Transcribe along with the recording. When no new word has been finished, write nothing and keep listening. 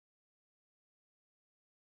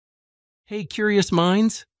Hey, curious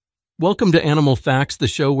minds! Welcome to Animal Facts, the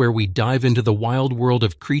show where we dive into the wild world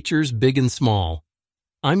of creatures big and small.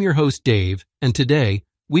 I'm your host, Dave, and today,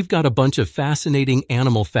 we've got a bunch of fascinating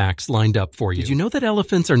animal facts lined up for you. Did you know that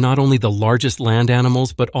elephants are not only the largest land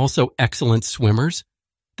animals, but also excellent swimmers?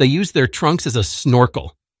 They use their trunks as a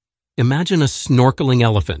snorkel. Imagine a snorkeling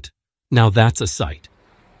elephant. Now that's a sight.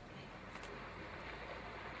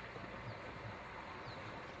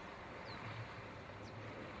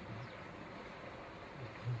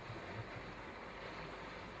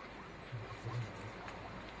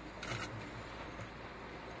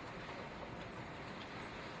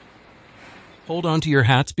 Hold on to your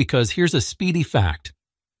hats because here's a Speedy fact.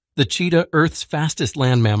 The cheetah, Earth's fastest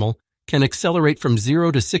land mammal, can accelerate from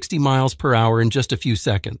 0 to 60 miles per hour in just a few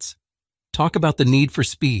seconds. Talk about the need for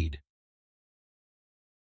speed.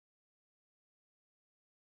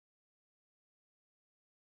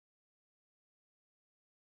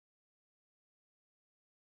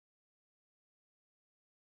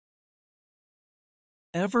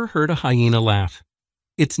 Ever heard a hyena laugh?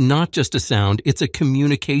 It's not just a sound, it's a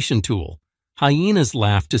communication tool. Hyenas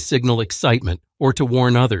laugh to signal excitement or to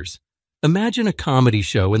warn others. Imagine a comedy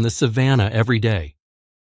show in the savannah every day.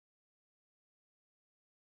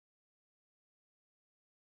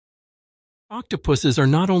 Octopuses are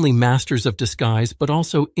not only masters of disguise, but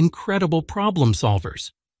also incredible problem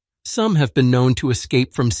solvers. Some have been known to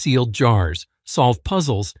escape from sealed jars, solve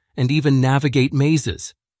puzzles, and even navigate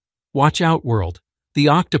mazes. Watch out, world. The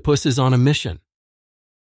octopus is on a mission.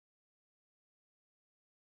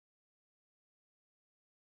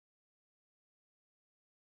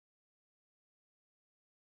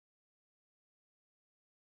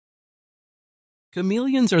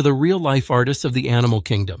 Chameleons are the real-life artists of the animal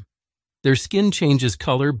kingdom. Their skin changes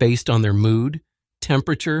color based on their mood,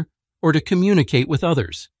 temperature, or to communicate with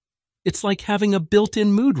others. It's like having a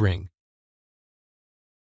built-in mood ring.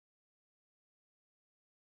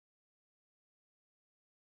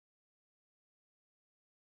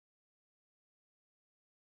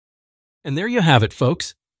 And there you have it,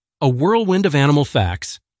 folks. A whirlwind of animal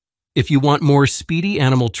facts. If you want more Speedy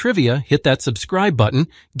animal trivia, hit that subscribe button,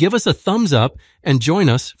 give us a thumbs up, and join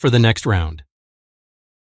us for the next round.